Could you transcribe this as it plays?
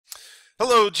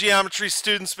Hello, geometry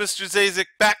students. Mr. Zacek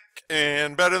back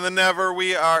and better than ever.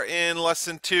 We are in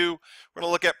lesson 2. We're going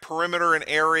to look at perimeter and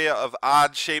area of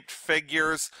odd-shaped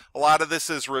figures. A lot of this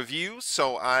is review,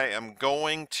 so I am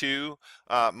going to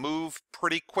move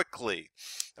pretty quickly.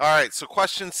 All right, so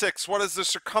question 6. What is the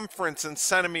circumference in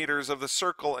centimeters of the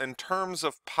circle in terms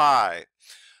of pi?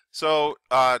 So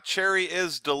cherry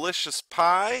is delicious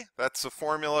pie. That's the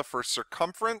formula for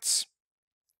circumference.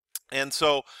 And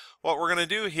so what we're going to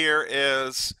do here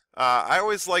is, I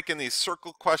always like in these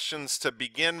circle questions to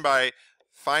begin by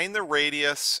find the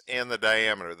radius and the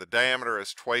diameter. The diameter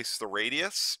is twice the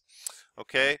radius.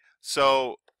 Okay,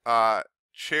 so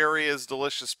cherry is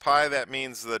delicious pie. That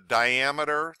means the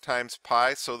diameter times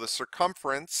pi. So the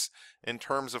circumference in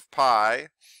terms of pi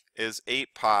is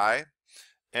 8 pi.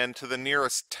 And to the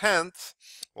nearest tenth,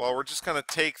 well, we're just going to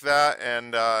take that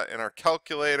and in our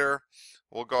calculator,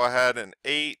 we'll go ahead and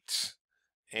 8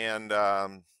 and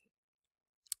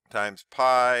times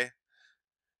pi,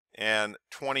 and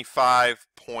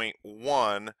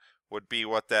 25.1 would be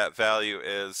what that value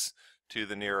is to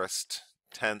the nearest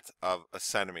tenth of a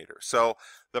centimeter. So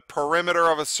the perimeter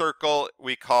of a circle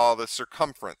we call the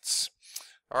circumference.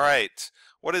 All right,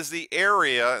 what is the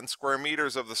area in square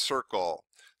meters of the circle?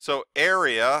 So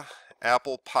area,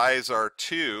 apple pies are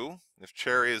 2. If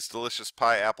cherry is delicious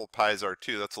pie, apple pies are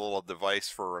 2. That's a little device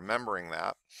for remembering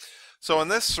that. So in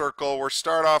this circle, we're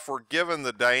given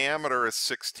the diameter is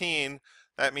 16.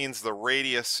 That means the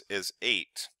radius is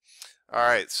 8. All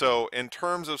right, so in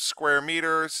terms of square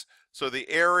meters, so the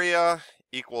area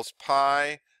equals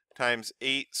pi times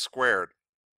 8 squared.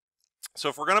 So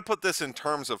if we're going to put this in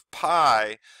terms of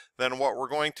pi, then what we're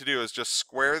going to do is just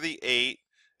square the 8,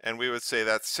 and we would say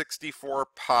that's 64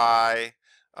 pi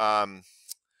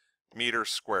meters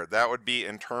squared. That would be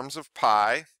in terms of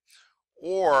pi.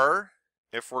 Or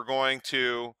if we're going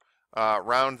to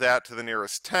round that to the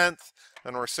nearest tenth,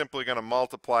 then we're simply going to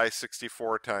multiply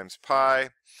 64 times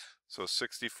pi. So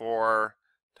 64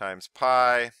 times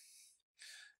pi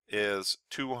is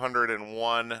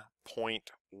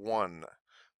 201.1.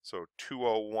 So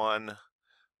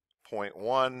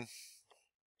 201.1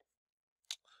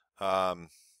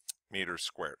 meters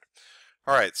squared.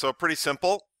 All right, so pretty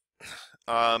simple.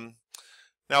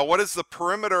 Now, what is the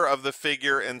perimeter of the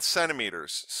figure in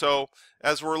centimeters? So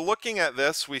as we're looking at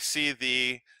this, we see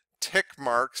the tick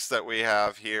marks that we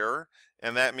have here,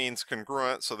 and that means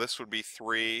congruent. So this would be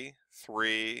 3,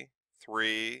 3,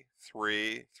 3,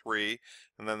 3, 3,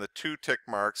 and then the 2 tick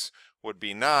marks would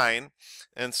be 9.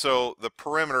 And so the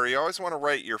perimeter, you always want to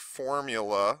write your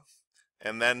formula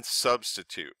and then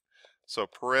substitute. So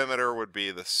perimeter would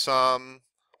be the sum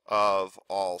of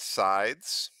all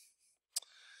sides.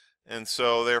 And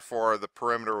so therefore the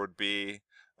perimeter would be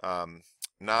 9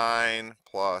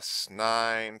 plus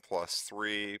 9 plus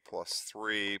 3 plus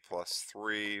 3 plus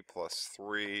 3 plus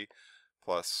 3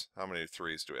 plus, how many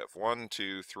 3's do we have? 1,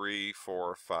 2, 3,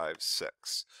 4, 5,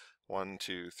 6. 1,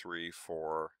 2, 3,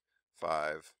 4,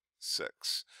 5,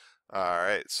 6. All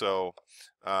right, so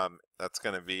that's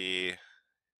going to be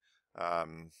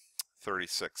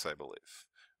 36, I believe.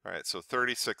 All right, so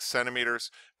 36 centimeters.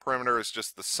 Perimeter is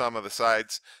just the sum of the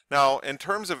sides. Now, in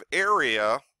terms of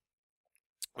area,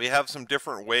 we have some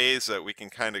different ways that we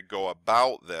can kind of go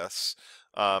about this.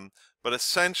 But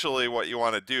essentially what you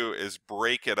want to do is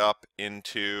break it up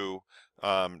into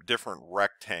different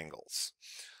rectangles.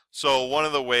 So one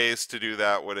of the ways to do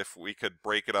that would, if we could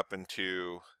break it up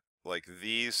into like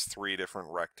these 3 different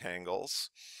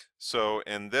rectangles. So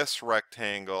in this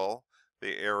rectangle,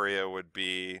 the area would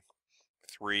be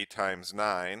 3 times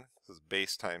 9, this is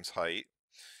base times height.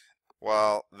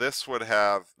 Well, this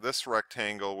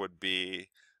rectangle would be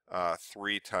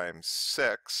 3 times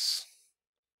 6,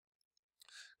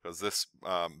 because this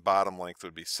bottom length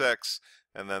would be 6,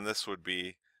 and then this would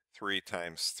be 3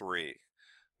 times 3.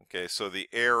 Okay, so the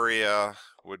area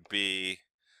would be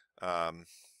 3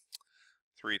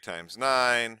 times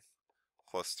 9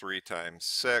 plus 3 times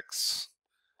 6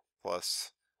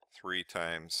 plus 3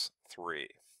 times 3.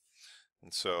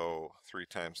 And so 3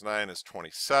 times 9 is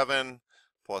 27,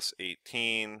 plus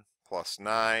 18, plus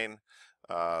 9.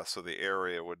 So the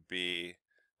area would be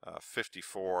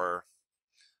 54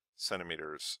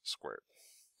 centimeters squared.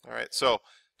 All right, so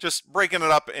just breaking it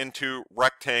up into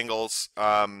rectangles.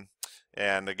 And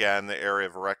again, the area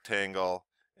of a rectangle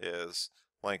is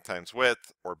length times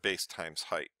width, or base times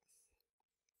height.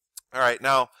 All right,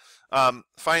 now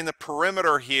find the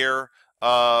perimeter here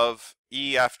of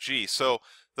EFG. So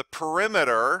the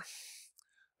perimeter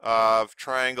of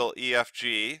triangle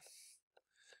EFG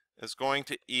is going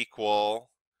to equal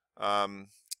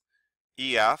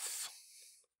EF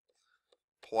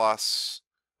plus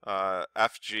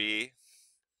FG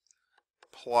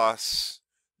plus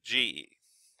GE.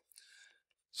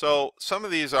 So some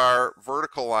of these are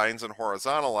vertical lines and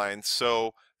horizontal lines.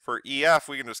 So for EF,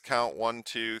 we can just count 1,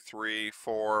 2, 3,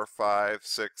 4, 5,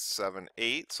 6, 7,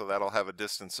 8. So that'll have a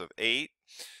distance of 8.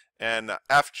 And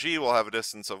FG will have a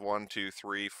distance of 1, 2,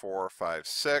 3, 4, 5,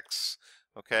 6.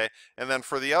 Okay, and then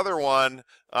for the other one,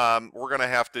 we're going to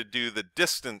have to do the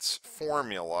distance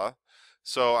formula.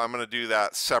 So I'm going to do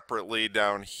that separately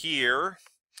down here.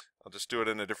 I'll just do it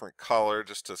in a different color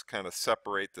just to kind of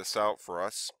separate this out for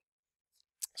us.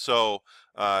 So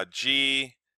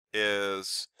G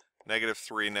is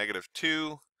 -3,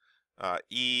 -2.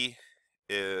 E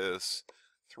is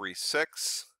 3,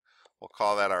 6. We'll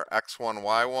call that our x1,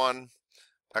 y1,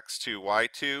 x2,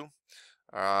 y2.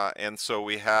 And so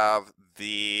we have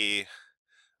the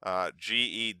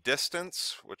GE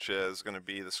distance, which is going to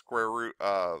be the square root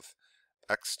of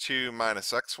x2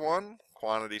 minus x1,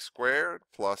 quantity squared,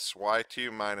 plus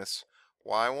y2 minus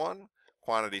y1,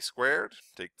 quantity squared.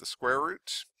 Take the square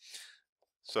root.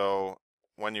 So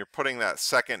when you're putting that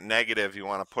second negative, you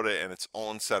want to put it in its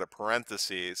own set of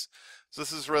parentheses. So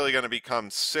this is really going to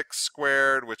become 6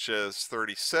 squared, which is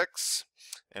 36,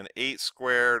 and 8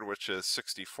 squared, which is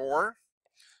 64.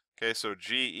 Okay, so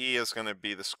GE is going to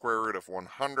be the square root of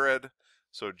 100,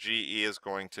 so GE is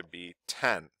going to be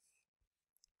 10.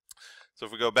 So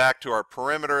if we go back to our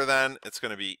perimeter then, it's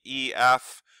going to be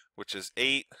EF, which is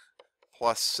 8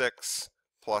 plus 6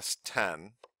 plus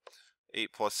 10.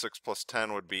 8 plus 6 plus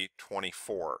 10 would be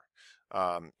 24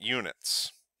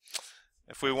 units.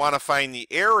 If we want to find the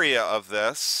area of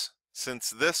this,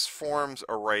 since this forms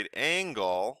a right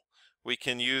angle, we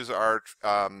can use our,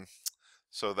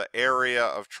 so the area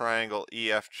of triangle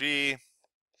EFG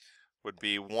would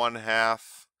be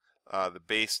 1/2 the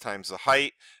base times the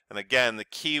height. And again, the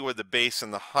key with the base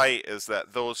and the height is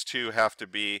that those two have to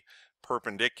be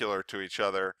perpendicular to each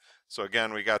other. So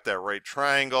again, we got that right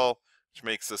triangle, which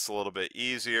makes this a little bit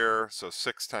easier. So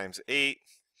 6 times 8.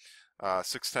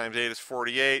 6 times 8 is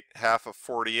 48. Half of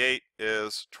 48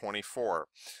 is 24.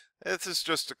 This is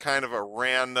just a kind of a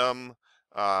random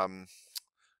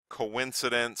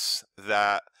coincidence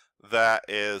that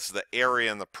is the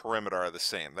area and the perimeter are the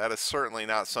same. That is certainly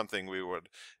not something we would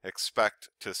expect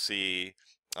to see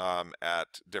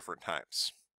at different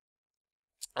times.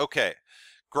 Okay,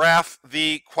 graph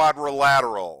the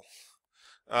quadrilateral.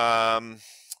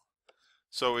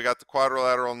 So we got the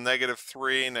quadrilateral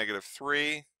 -3,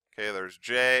 -3. Okay, there's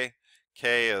J.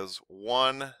 K is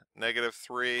 1,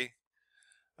 -3.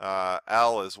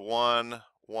 L is 1,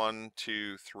 1,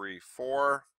 2, 3,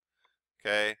 4.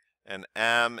 Okay, and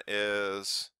M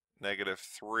is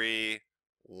 -3,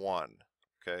 1.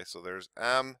 Okay, so there's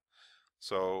M.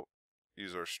 So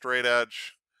use our straight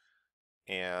edge,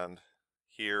 and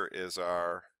here is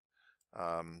our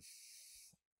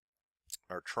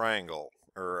triangle,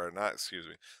 or not, excuse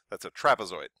me, that's a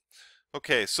trapezoid.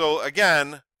 Okay, so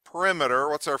again, perimeter,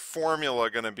 what's our formula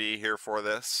going to be here for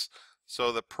this?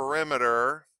 So the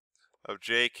perimeter of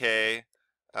JKLM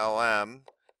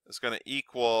is going to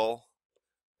equal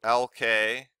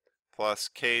LK plus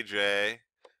KJ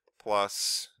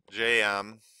plus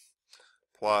JM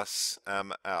plus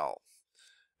ML.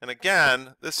 And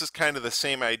again, this is kind of the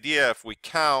same idea. If we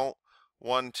count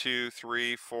 1, 2,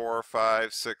 3, 4,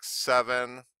 5, 6,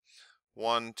 7,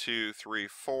 1, 2, 3,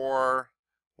 4,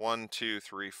 1, 2,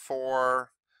 3,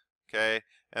 4, okay,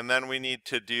 and then we need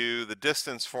to do the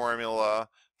distance formula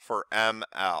for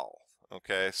ML.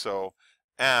 Okay, so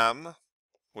M,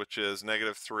 which is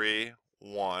 -3,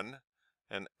 1,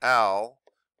 and L,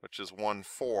 which is 1,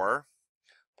 4.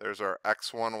 There's our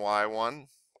x1, y1,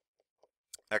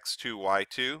 x2,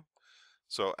 y2.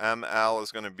 So ML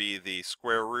is going to be the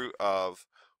square root of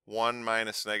 1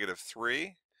 minus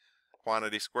 -3,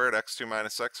 quantity squared, x2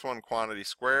 minus x1, quantity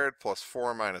squared, plus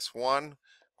 4 minus 1,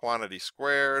 quantity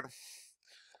squared.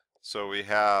 So we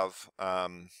have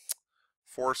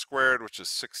 4 squared, which is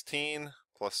 16,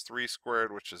 plus 3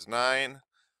 squared, which is 9.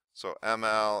 So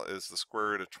ML is the square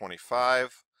root of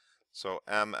 25. So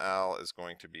ML is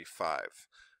going to be 5.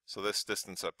 So this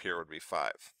distance up here would be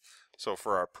 5. So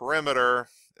for our perimeter,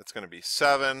 it's going to be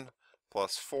 7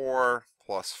 plus 4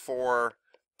 plus 4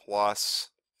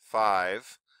 plus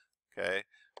 5, okay,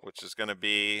 which is going to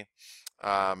be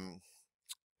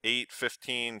 8,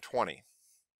 15, 20.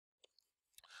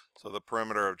 So the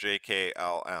perimeter of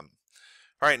JKLM.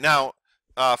 All right, now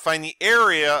find the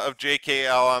area of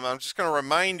JKLM. I'm just going to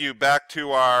remind you back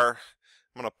to our,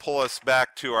 I'm going to pull us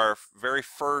back to our very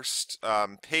first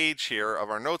page here of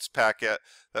our notes packet,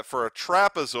 that for a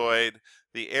trapezoid,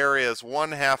 the area is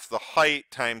 1/2 the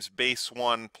height times base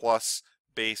 1 plus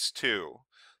base 2.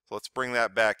 So let's bring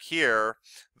that back here.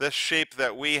 This shape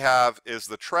that we have is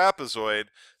the trapezoid.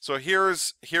 So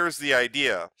here's the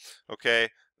idea. Okay,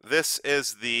 this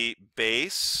is the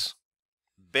base.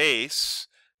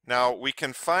 Now we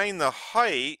can find the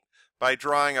height by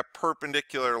drawing a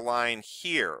perpendicular line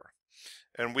here.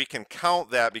 And we can count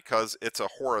that because it's a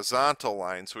horizontal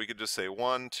line. So we could just say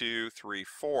 1, 2, 3,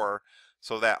 4.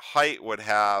 So that height would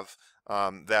have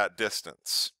that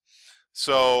distance.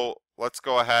 So let's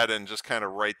go ahead and just kind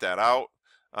of write that out.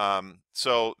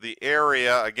 So the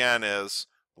area again is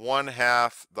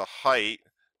 1/2 the height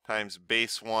times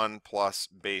base 1 plus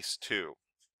base 2.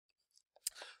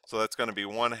 So that's going to be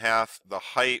 1/2 the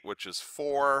height, which is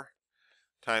 4,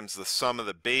 times the sum of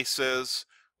the bases,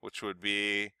 which would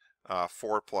be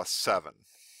 4 plus 7.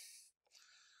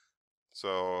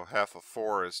 So 1/2 of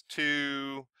 4 is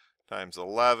 2 times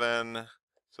 11.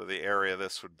 So the area of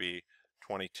this would be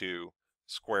 22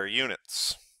 square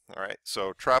units. All right,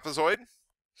 so trapezoid.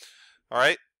 All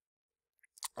right,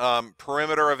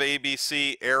 perimeter of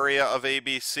ABC, area of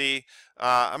ABC.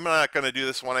 I'm not going to do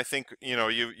this one. I think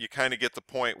you kind of get the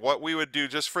point. What we would do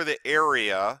just for the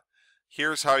area,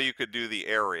 here's how you could do the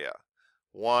area.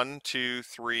 1, 2,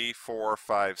 3, 4,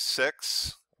 5,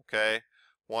 6. Okay,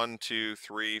 1, 2,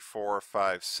 3, 4,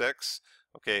 5, 6.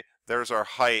 Okay, there's our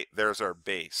height, there's our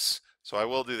base. So I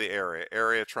will do the area.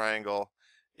 Area triangle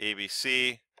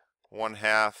ABC,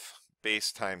 1/2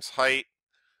 base times height.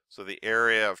 So the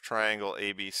area of triangle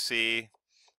ABC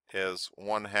is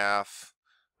 1/2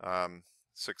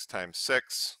 6 times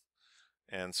 6.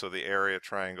 And so the area of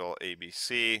triangle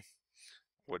ABC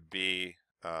would be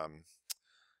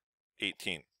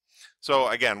 18. So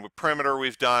again, with perimeter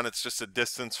we've done, it's just a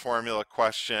distance formula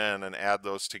question and add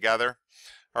those together.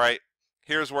 All right,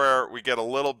 here's where we get a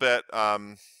little bit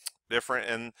different.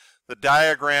 In the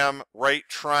diagram, right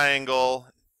triangle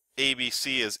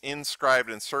ABC is inscribed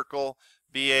in circle.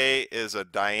 BA is a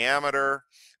diameter.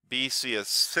 BC is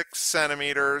 6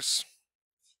 centimeters,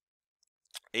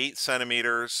 8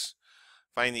 centimeters.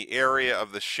 Find the area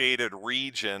of the shaded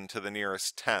region to the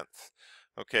nearest tenth.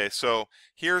 Okay, so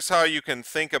here's how you can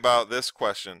think about this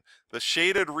question. The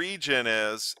shaded region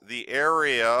is the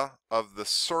area of the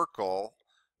circle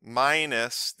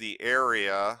minus the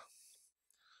area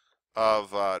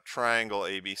of triangle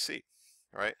ABC,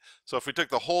 right? So if we took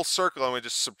the whole circle and we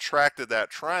just subtracted that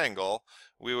triangle,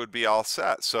 we would be all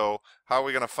set. So how are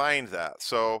we going to find that?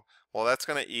 So, well, that's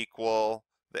going to equal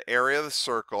the area of the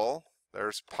circle,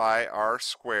 there's pi r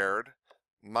squared,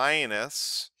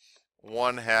 minus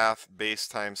 1/2 base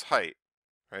times height,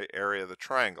 right? Area of the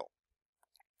triangle.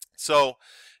 So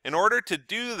in order to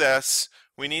do this,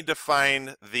 we need to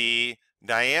find the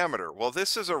diameter. Well,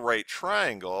 this is a right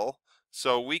triangle,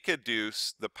 so we could do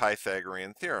the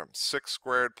Pythagorean theorem. 6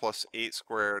 squared plus 8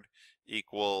 squared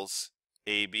equals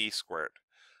AB squared.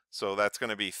 So that's going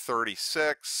to be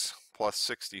 36 plus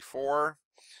 64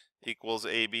 equals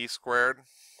AB squared.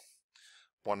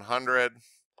 100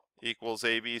 equals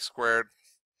AB squared.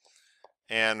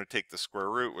 And we take the square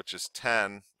root, which is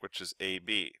 10, which is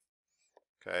AB.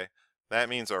 Okay, that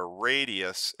means our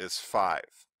radius is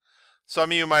 5.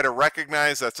 Some of you might have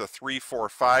recognized that's a 3, 4,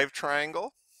 5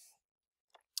 triangle.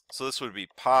 So this would be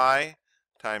pi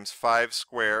times 5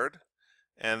 squared,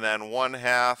 and then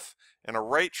 1/2. In a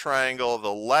right triangle,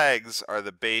 the legs are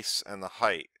the base and the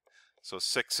height. So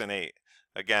 6 and 8.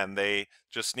 Again, they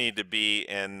just need to be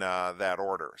in that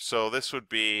order. So this would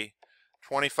be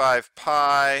 25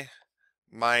 pi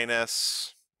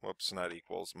minus, whoops, not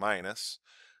equals, minus,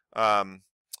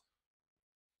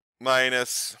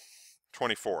 minus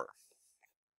 24.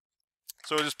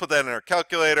 So we'll just put that in our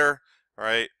calculator, all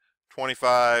right?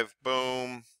 25,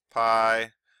 boom,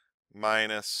 pi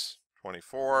minus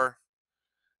 24,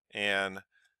 and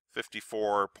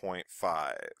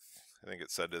 54.5. I think it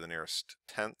said to the nearest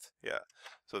tenth, yeah.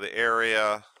 So the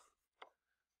area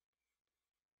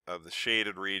of the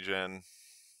shaded region,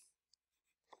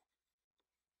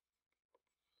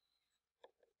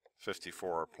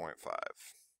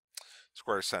 54.5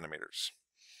 square centimeters.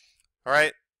 All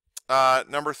right,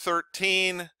 number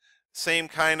 13, same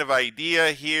kind of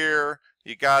idea here.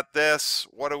 You got this.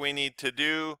 What do we need to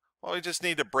do? Well, we just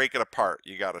need to break it apart.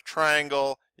 You got a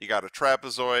triangle, you got a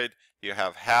trapezoid, you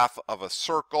have half of a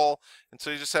circle, and so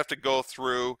you just have to go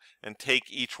through and take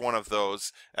each one of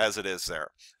those as it is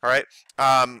there. All right,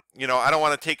 you know, I don't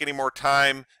want to take any more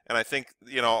time, and I think,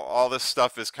 you know, all this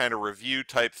stuff is kind of review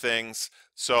type things.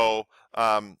 So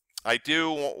I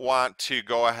do want to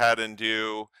go ahead and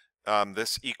do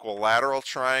this equilateral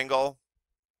triangle,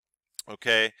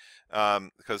 okay,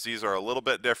 because these are a little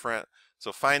bit different.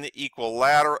 So find the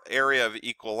equilateral area of the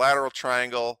equilateral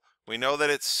triangle. We know that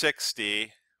it's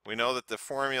 60. We know that the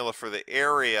formula for the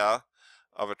area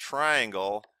of a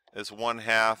triangle is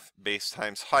 1/2 base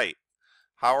times height.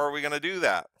 How are we going to do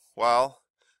that? Well,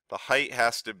 the height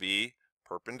has to be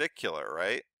perpendicular,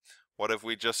 right? What if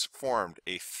we just formed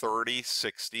a 30,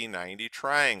 60, 90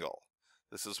 triangle?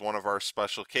 This is one of our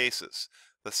special cases.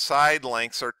 The side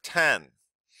lengths are 10.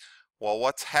 Well,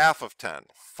 what's half of 10?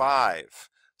 5.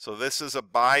 So this is a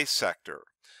bisector.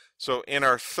 So in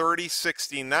our 30,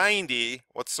 60, 90,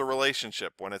 what's the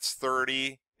relationship? When it's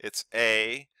 30, it's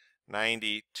A,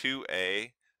 90,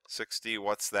 2A, 60,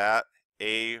 what's that?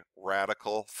 A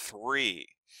radical 3.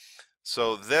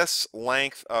 So this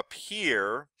length up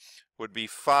here would be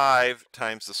 5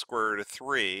 times the square root of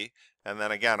 3, and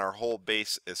then again our whole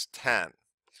base is 10.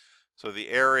 So the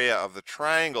area of the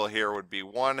triangle here would be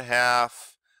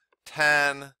 1/2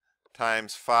 10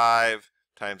 times 5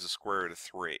 times the square root of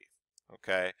 3.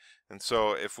 Okay, and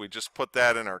so if we just put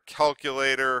that in our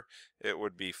calculator, it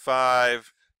would be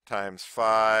 5 times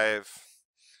 5,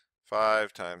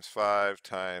 5 times 5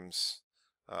 times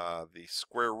the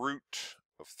square root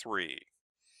of 3,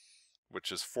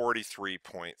 which is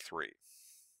 43.3.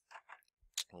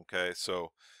 Okay,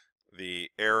 so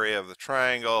the area of the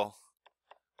triangle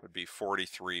would be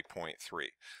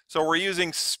 43.3. So we're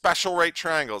using special right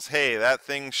triangles. Hey, that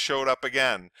thing showed up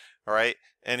again. All right,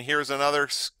 and here's another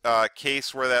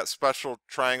case where that special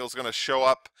triangle is going to show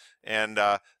up, and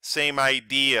same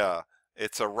idea.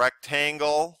 It's a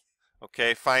rectangle.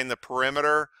 Okay, find the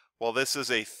perimeter. Well, this is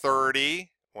a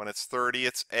 30. When it's 30,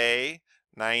 it's A.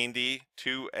 90,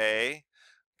 2A.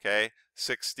 Okay,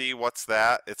 60, what's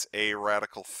that? It's A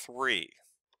radical 3.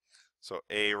 So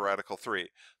A radical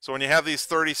 3. So when you have these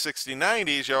 30, 60,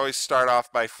 90s, you always start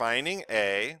off by finding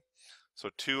A. So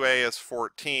 2A is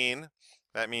 14.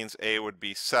 That means A would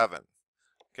be 7.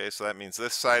 Okay, so that means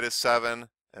this side is 7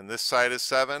 and this side is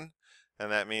 7.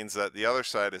 And that means that the other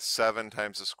side is 7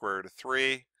 times the square root of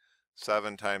 3,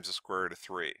 7 times the square root of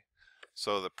 3.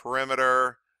 So the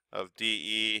perimeter of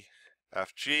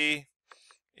DEFG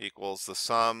equals the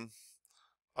sum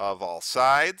of all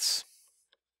sides.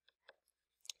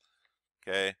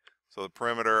 Okay, so the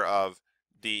perimeter of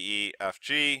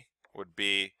DEFG would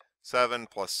be 7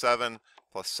 plus 7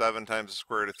 plus 7 times the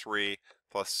square root of 3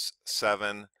 plus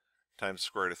 7 times the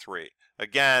square root of 3.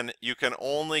 Again, you can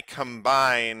only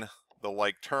combine the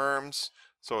like terms,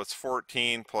 so it's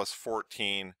 14 plus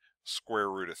 14 square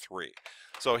root of 3.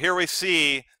 So here we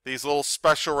see these little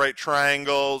special right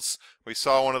triangles. We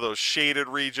saw one of those shaded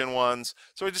region ones.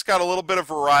 So we just got a little bit of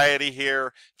variety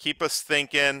here. Keep us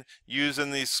thinking,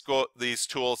 using these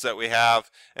tools that we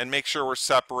have, and make sure we're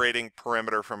separating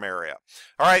perimeter from area.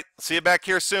 All right, see you back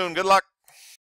here soon. Good luck.